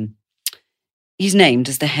named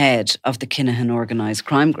as the head of the Kinahan Organised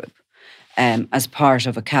Crime Group, as part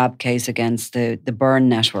of a CAB case against the Byrne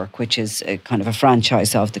Network, which is a kind of a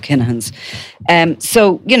franchise of the Kinahans.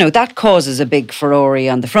 So, you know, that causes a big furore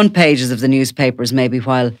on the front pages of the newspapers, maybe,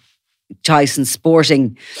 while Tyson's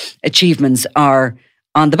sporting achievements are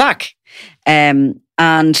on the back. And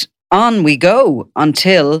on we go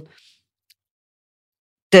until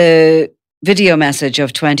the video message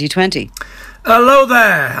of 2020. Hello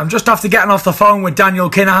there. I'm just after getting off the phone with Daniel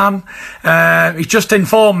Kinahan. He's just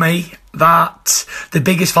informed me that the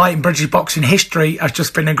biggest fight in British boxing history has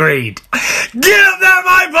just been agreed. Get up there,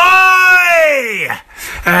 my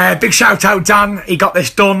boy! Big shout out, Dan. He got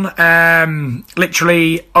this done,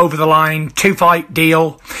 literally over the line. 2-fight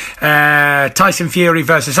deal. Tyson Fury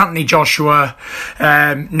versus Anthony Joshua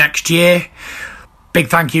next year. Big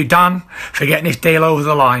thank you, Dan, for getting this deal over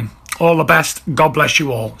the line. All the best. God bless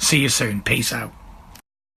you all. See you soon. Peace out.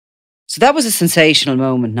 So that was a sensational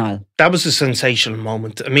moment, Niall. That was a sensational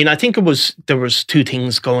moment. I mean, I think there was two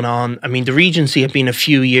things going on. I mean, the Regency had been a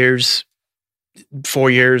few years, 4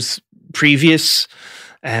 years, previous.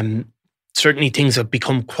 Certainly things have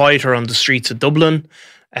become quieter on the streets of Dublin.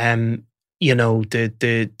 You know,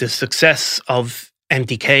 the success of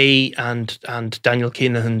MTK and Daniel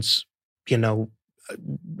Kinahan's, you know,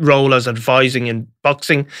 role as advising in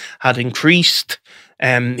boxing had increased.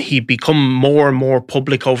 He'd become more and more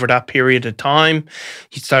public over that period of time.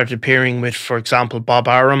 He started appearing with, for example, Bob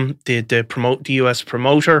Arum, the US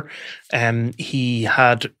promoter. He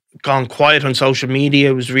had gone quiet on social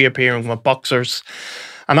media, was reappearing with boxers.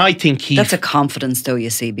 And I think that's a confidence, though, you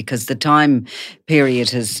see, because the time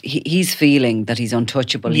period he's feeling that he's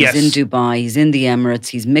untouchable. He's in Dubai, he's in the Emirates,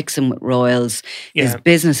 he's mixing with royals, his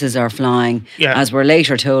businesses are flying. As we're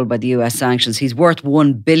later told by the US sanctions, he's worth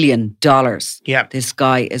 $1 billion. This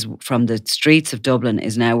guy is from the streets of Dublin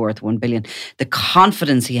is now worth $1 billion. The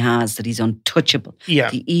confidence he has that he's untouchable.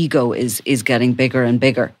 The ego is getting bigger and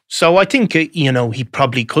bigger. So I think, you know, he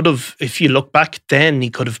probably could have, if you look back then, he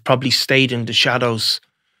could have probably stayed in the shadows.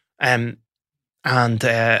 You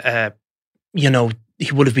know,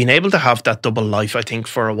 he would have been able to have that double life, I think,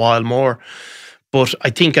 for a while more. But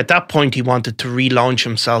I think at that point he wanted to relaunch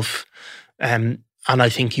himself. And I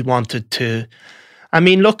think he wanted to, I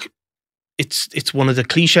mean, look, it's one of the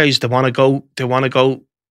cliches. They want to go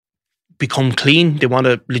become clean. They want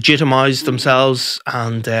to legitimize themselves.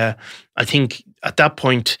 And I think at that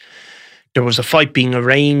point, there was a fight being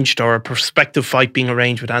arranged, or a prospective fight being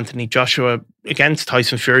arranged with Anthony Joshua against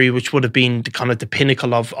Tyson Fury, which would have been the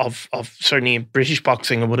pinnacle of certainly in British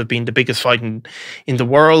boxing. It would have been the biggest fight in the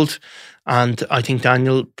world. And I think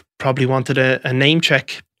Daniel probably wanted a name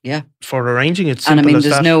check for arranging it. And I mean,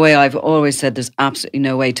 there's no way, I've always said there's absolutely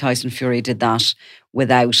no way Tyson Fury did that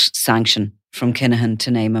without sanction from Kinahan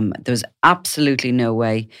to name him. There's absolutely no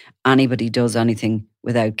way anybody does anything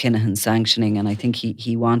without Kinahan sanctioning, and I think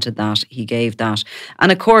he wanted that, he gave that.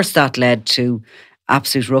 And of course that led to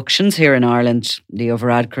absolute ructions here in Ireland. Leo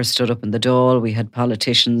Varadkar stood up in the Dáil. We had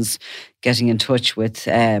politicians getting in touch with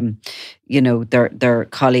you know, their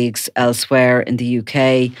colleagues elsewhere in the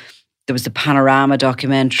UK. There was the Panorama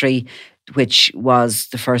documentary, which was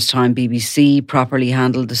the first time BBC properly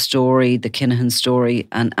handled the story, the Kinahan story,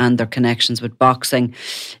 and their connections with boxing.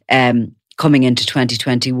 Coming into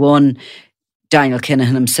 2021, Daniel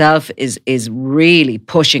Kinahan himself is really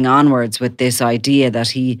pushing onwards with this idea that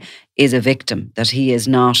he is a victim, that he is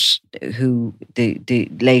not who the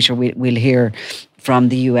later we'll hear from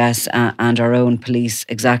the US and our own police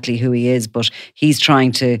exactly who he is, but he's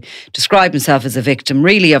trying to describe himself as a victim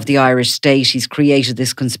really of the Irish state. He's created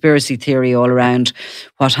this conspiracy theory all around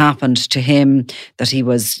what happened to him, that he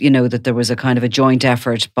was, you know, that there was a kind of a joint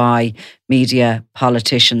effort by media,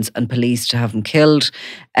 politicians and police to have him killed.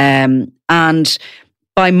 And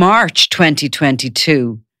by March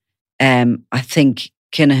 2022, I think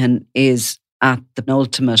Kinahan is at the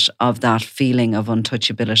ultimate of that feeling of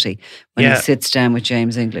untouchability when he sits down with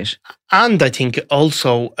James English. And I think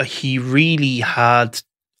also he really had,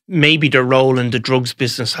 maybe the role in the drugs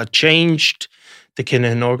business had changed. The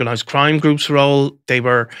Kinahan organised crime group's role, they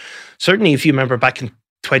were, certainly if you remember back in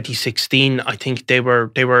 2016, I think they were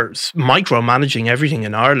micromanaging everything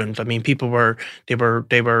in Ireland. I mean,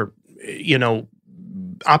 they were, you know,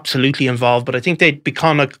 absolutely involved, but I think they'd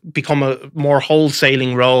become a more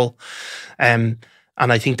wholesaling role. And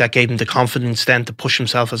I think that gave him the confidence then to push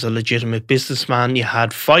himself as a legitimate businessman. You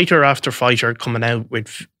had fighter after fighter coming out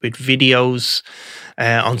with videos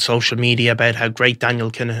on social media about how great Daniel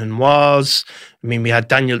Kinahan was. I mean, we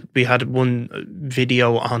had one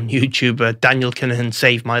video on YouTube, Daniel Kinahan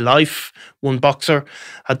saved my life. One boxer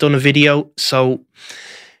had done a video. So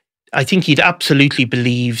I think he'd absolutely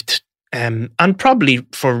believed, and probably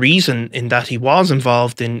for reason, in that he was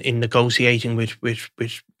involved in negotiating with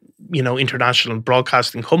you know, international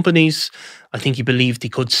broadcasting companies. I think he believed he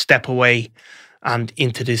could step away and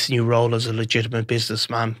into this new role as a legitimate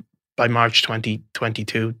businessman by March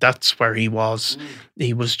 2022. That's where he was.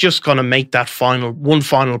 He was just going to make that one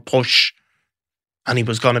final push, and he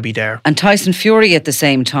was going to be there. And Tyson Fury at the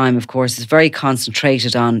same time, of course, is very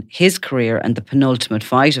concentrated on his career and the penultimate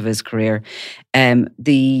fight of his career.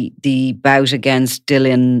 The bout against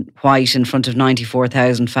Dillian White in front of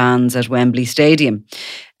 94,000 fans at Wembley Stadium,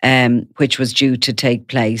 which was due to take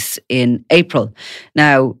place in April.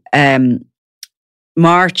 Now,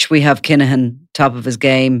 March, we have Kinahan top of his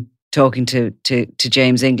game, talking to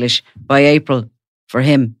James English. By April, for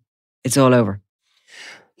him, it's all over.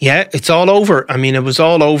 Yeah, it's all over. I mean, it was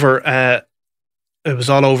all over. It was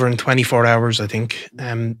all over in 24 hours, I think.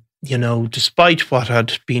 You know, despite what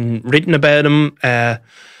had been written about him,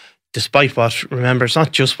 remember, it's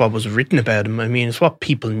not just what was written about him. I mean, it's what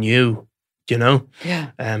people knew, you know?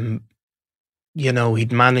 Yeah.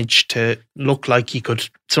 he'd managed to look like he could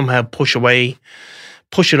somehow push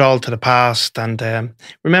it all to the past. And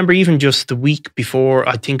remember, even just the week before,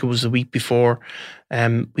 I think it was the week before,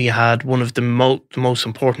 we had one of the most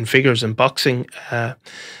important figures in boxing, the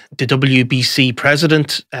WBC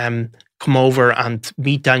president, come over and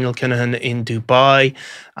meet Daniel Kinahan in Dubai,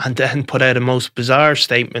 and then put out a most bizarre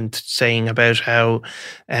statement saying about how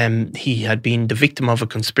he had been the victim of a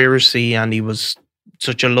conspiracy and he was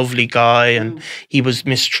such a lovely guy and he was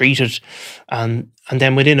mistreated. And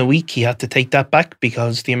then within a week he had to take that back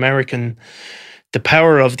because the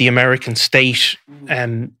power of the American state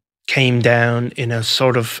came down in a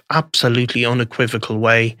sort of absolutely unequivocal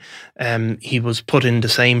way. He was put in the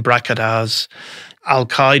same bracket as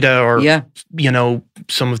Al-Qaeda or,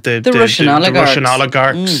 some of the Russian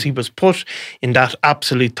oligarchs. He was put in that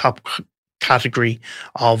absolute top category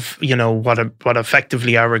of, what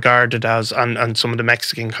effectively are regarded as, and some of the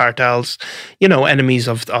Mexican cartels, enemies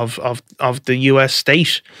of the US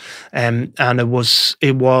state. And it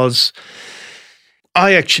was,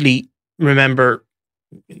 I actually remember,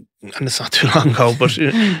 and it's not too long ago,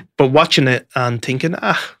 but watching it and thinking,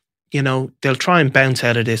 they'll try and bounce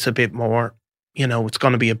out of this a bit more. It's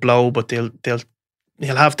going to be a blow, but he'll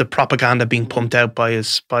have the propaganda being pumped out by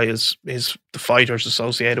the fighters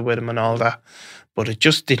associated with him and all that. But it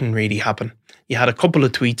just didn't really happen. You had a couple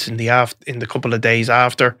of tweets in the couple of days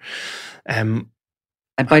after. And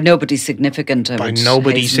by nobody significant.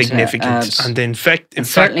 And in fact,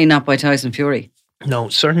 certainly not by Tyson Fury. No,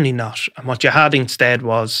 certainly not. And what you had instead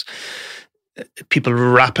was people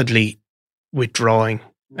rapidly withdrawing.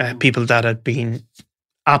 People that had been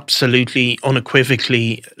absolutely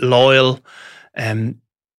unequivocally loyal, who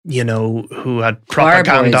had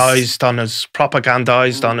propagandized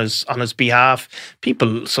on his behalf.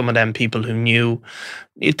 Some of them people who knew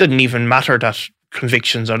it didn't even matter that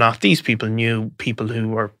convictions or not. These people knew people who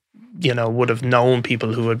were, would have known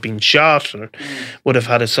people who had been shot or would have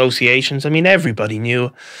had associations. I mean, everybody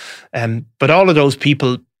knew. But all of those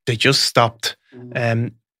people, they just stopped,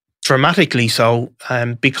 dramatically so,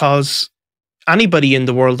 because anybody in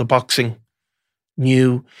the world of boxing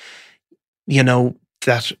knew,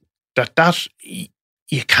 that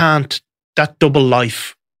you can't, that double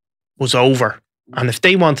life was over. And if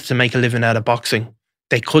they wanted to make a living out of boxing,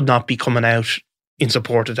 they could not be coming out in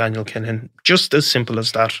support of Daniel Kinahan. Just as simple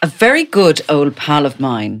as that. A very good old pal of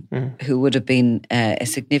mine who would have been a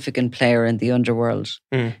significant player in the underworld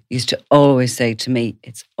used to always say to me,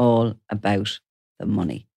 it's all about the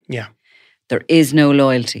money. Yeah. There is no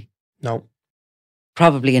loyalty. No.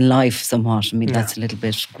 Probably in life somewhat. I mean, that's a little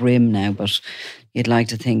bit grim now, but you'd like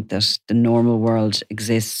to think that the normal world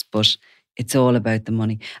exists, but it's all about the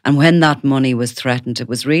money. And when that money was threatened, it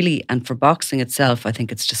was really, and for boxing itself, I think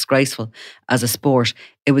it's disgraceful as a sport.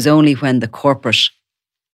 It was only when the corporate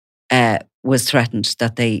was threatened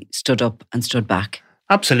that they stood up and stood back.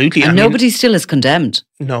 Absolutely. And nobody still is condemned.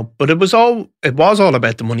 No, but it was all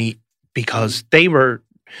about the money because they were,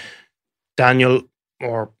 Daniel,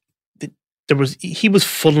 he was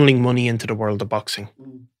funneling money into the world of boxing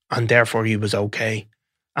and therefore he was okay.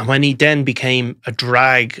 And when he then became a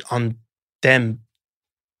drag on them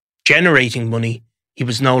generating money, he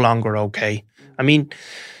was no longer okay. I mean,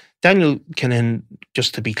 Daniel Kinahan,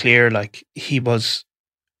 just to be clear, he was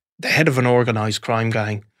the head of an organised crime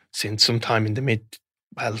gang since sometime in the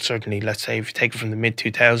certainly, let's say, if you take it from the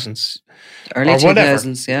mid-2000s. Early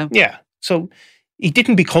 2000s, yeah. Yeah. So he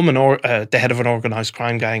didn't become the head of an organised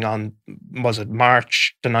crime gang on, was it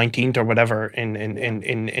March the 19th or whatever, in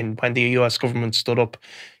when the US government stood up.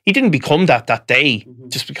 He didn't become that day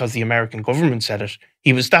just because the American government said it.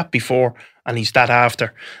 He was that before and he's that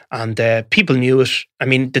after. And people knew it. I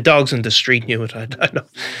mean, the dogs in the street knew it. I know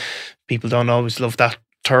people don't always love that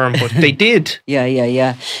term, but they did.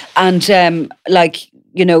 Yeah. And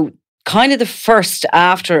kind of the first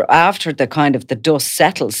after the kind of the dust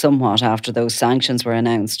settled somewhat after those sanctions were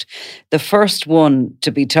announced, the first one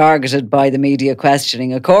to be targeted by the media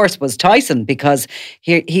questioning, of course, was Tyson, because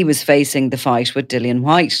he was facing the fight with Dillian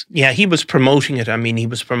Whyte. Yeah, he was promoting it. I mean, he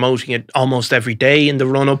was promoting it almost every day in the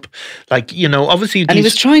run-up. Obviously... And he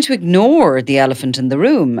was trying to ignore the elephant in the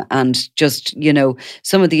room and just,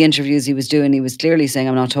 some of the interviews he was doing, he was clearly saying,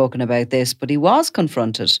 I'm not talking about this, but he was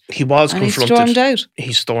confronted. He was confronted. He stormed out.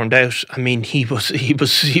 He stormed out. I mean, he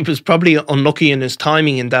was probably unlucky in his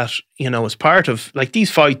timing in that, as part of these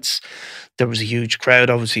fights, there was a huge crowd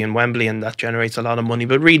obviously in Wembley and that generates a lot of money.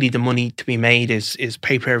 But really the money to be made is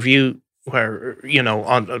pay-per-view, where,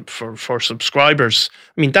 for subscribers.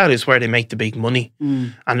 I mean, that is where they make the big money.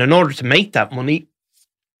 And in order to make that money,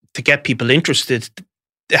 to get people interested,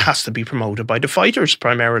 it has to be promoted by the fighters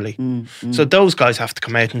primarily. Mm. So those guys have to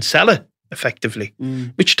come out and sell it effectively,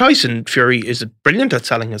 which Tyson Fury is brilliant at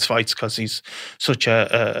selling his fights because he's such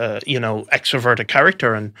a extroverted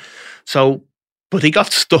character. And so, but he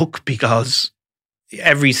got stuck because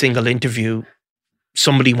every single interview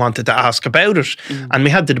somebody wanted to ask about it. And we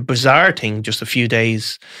had the bizarre thing just a few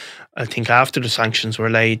days, I think, after the sanctions were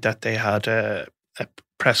laid, that they had a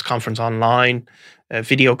press conference online, a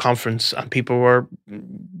video conference, and people were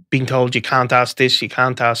being told you can't ask this, you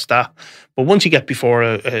can't ask that. But once you get before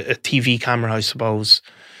a TV camera, I suppose,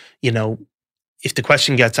 if the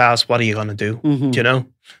question gets asked, what are you going to do? Do you know?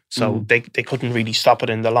 So they couldn't really stop it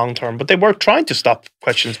in the long term, but they were trying to stop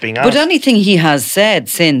questions being asked. But anything he has said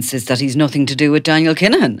since is that he's nothing to do with Daniel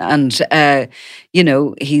Kinahan. And,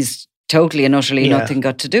 he's totally and utterly nothing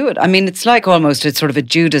got to do with it. I mean, it's like almost it's sort of a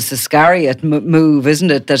Judas Iscariot move,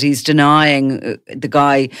 isn't it? That he's denying the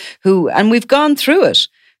guy who, and we've gone through it,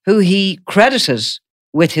 who he credited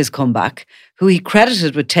with his comeback, who he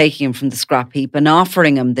credited with taking him from the scrap heap and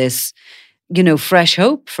offering him this, fresh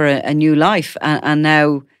hope for a new life. And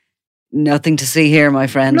now nothing to see here, my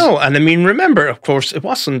friend. No, and I mean, remember, of course, it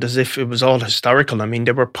wasn't as if it was all historical. I mean,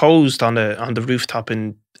 they were posed on the rooftop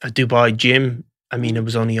in a Dubai gym. I mean, it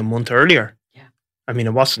was only a month earlier. Yeah. I mean,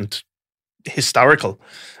 it wasn't historical.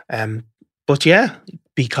 But yeah,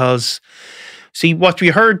 because, see, what we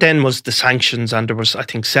heard then was the sanctions, and there was, I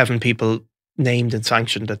think, 7 people named and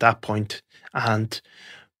sanctioned at that point.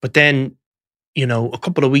 But then, a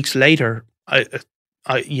couple of weeks later,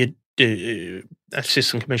 the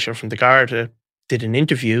assistant commissioner from the Garda did an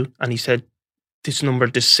interview, and he said, this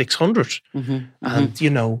 600.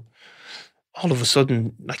 And, all of a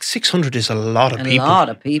sudden, like 600 is a lot of people. A lot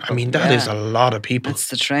of people. I mean, that is a lot of people. It's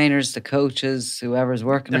the trainers, the coaches, whoever's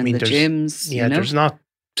working in the gyms. Yeah, there's not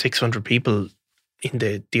 600 people in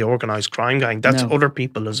the organised crime gang. That's other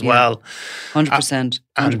people as well. 100%.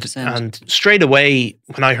 100%. And straight away,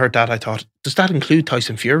 when I heard that, I thought, does that include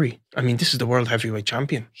Tyson Fury? I mean, this is the world heavyweight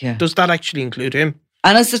champion. Yeah. Does that actually include him?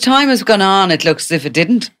 And as the time has gone on, it looks as if it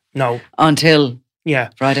didn't. No. Until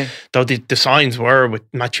Friday. Though the signs were with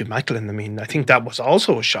Matthew Macklin. I mean, I think that was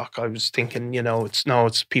also a shock. I was thinking,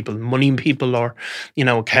 it's people, money people or,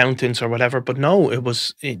 accountants or whatever. But no, it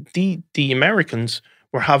was the Americans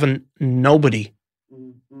were having nobody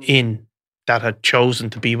in that had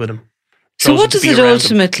chosen to be with him. So what does it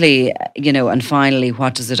ultimately, and finally,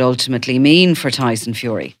 what does it ultimately mean for Tyson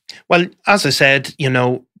Fury? Well, as I said,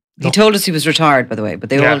 he told us he was retired, by the way, but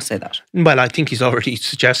they all say that. Well, I think he's already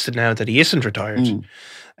suggested now that he isn't retired.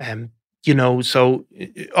 So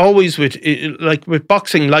always with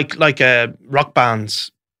boxing, like rock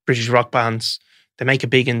bands, British rock bands, they make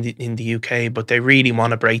it big in the UK, but they really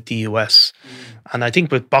want to break the US. And I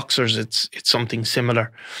think with boxers, it's something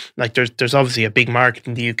similar. Like there's obviously a big market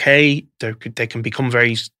in the UK. They can become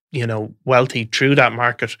very wealthy through that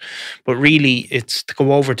market, but really it's to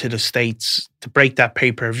go over to the States to break that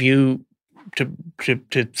pay-per-view,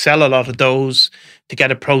 to sell a lot of those, to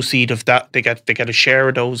get a proceed of that. They get a share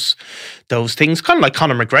of those things, kind of like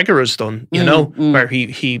Conor McGregor has done, where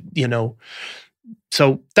he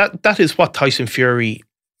so that is what Tyson Fury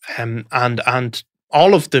and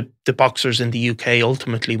all of the boxers in the UK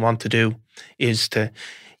ultimately want to do, is to,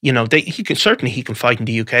 he can fight in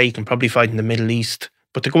the UK, he can probably fight in the Middle East,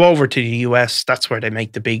 but to go over to the US, that's where they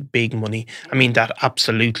make the big money. I mean, that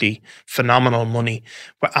absolutely phenomenal money.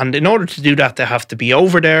 And in order to do that, they have to be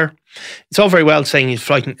over there. It's all very well saying he's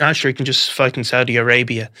fighting, sure, he can just fight in Saudi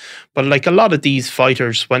Arabia. But like a lot of these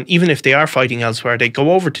fighters, even if they are fighting elsewhere, they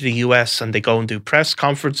go over to the US and they go and do press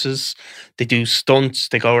conferences, they do stunts,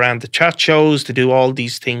 they go around the chat shows, they do all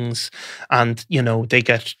these things. And, they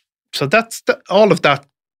get, so that's all of that,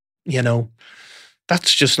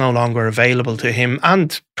 that's just no longer available to him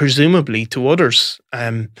and presumably to others.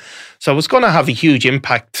 So it's going to have a huge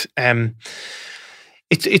impact.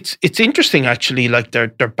 It's interesting actually. Like they're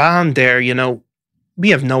banned there. We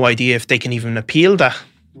have no idea if they can even appeal that.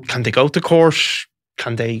 Can they go to court?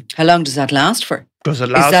 Can they? How long does that last for? Does it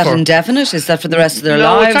last? Is that indefinite? Is that for the rest of their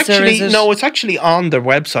lives? It's actually on their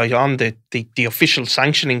website, on the official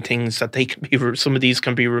sanctioning things, that they can be. Some of these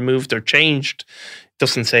can be removed or changed.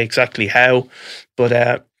 Doesn't say exactly how,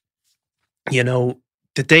 but the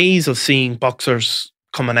days of seeing boxers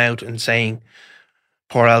coming out and saying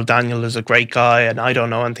poor Al Daniel is a great guy and I don't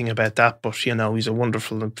know anything about that, but he's a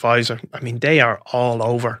wonderful advisor. I mean, they are all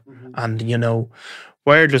over, and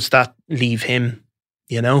where does that leave him?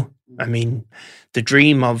 I mean, the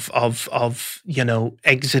dream of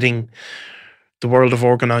exiting the world of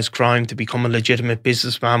organised crime to become a legitimate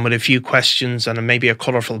businessman with a few questions and maybe a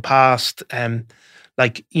colourful past.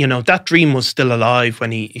 like, you know, that dream was still alive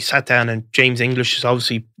when he sat down, and James English is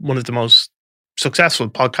obviously one of the most successful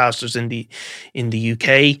podcasters in the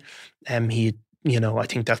UK. He, you know, I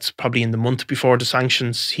think that's probably in the month before the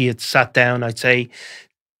sanctions, he had sat down. I'd say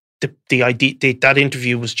the idea that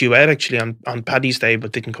interview was due out actually on Paddy's Day,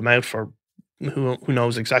 but didn't come out for who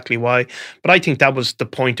knows exactly why. But I think that was the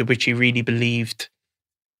point at which he really believed,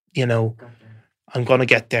 you know, I'm going to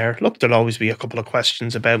get there. Look, there'll always be a couple of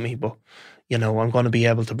questions about me, but, you know, I'm going to be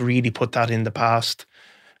able to really put that in the past.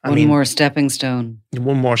 One more stepping stone.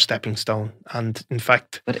 One more stepping stone. And in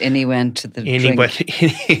fact, but in he went to the drink.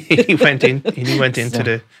 He went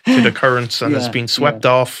into the currents and has been swept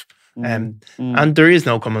off. And there is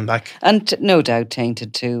no coming back. And no doubt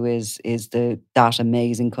tainted too is that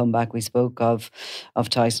amazing comeback we spoke of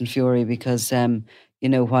Tyson Fury, because you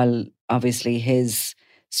know, while obviously his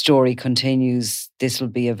story continues, this will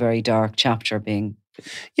be a very dark chapter being.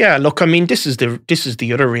 Yeah, look, I mean, this is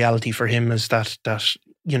the other reality for him, is that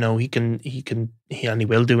you know, he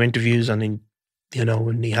will do interviews, and you know,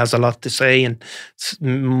 and he has a lot to say, and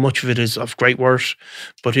much of it is of great worth.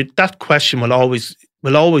 But that question will always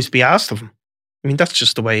be asked of him. I mean, that's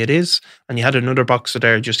just the way it is. And you had another boxer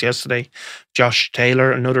there just yesterday, Josh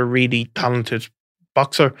Taylor, another really talented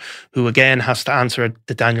boxer, who again has to answer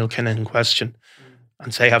the Daniel Kinahan question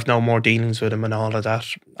and say have no more dealings with him and all of that,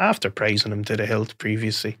 after praising him to the hilt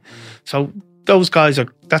previously. So those guys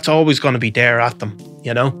that's always going to be there at them,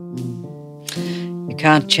 you know. You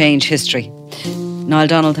can't change history. Niall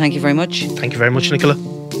Donald, thank you very much. Thank you very much, Nicola.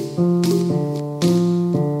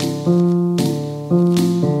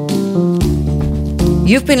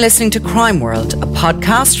 You've been listening to Crime World, a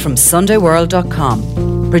podcast from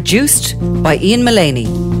SundayWorld.com, produced by Ian Mullaney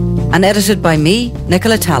and edited by me,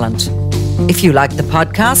 Nicola Tallant. If you like the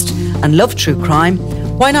podcast and love true crime,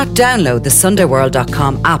 why not download the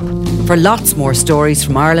SundayWorld.com app for lots more stories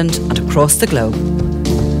from Ireland and across the globe.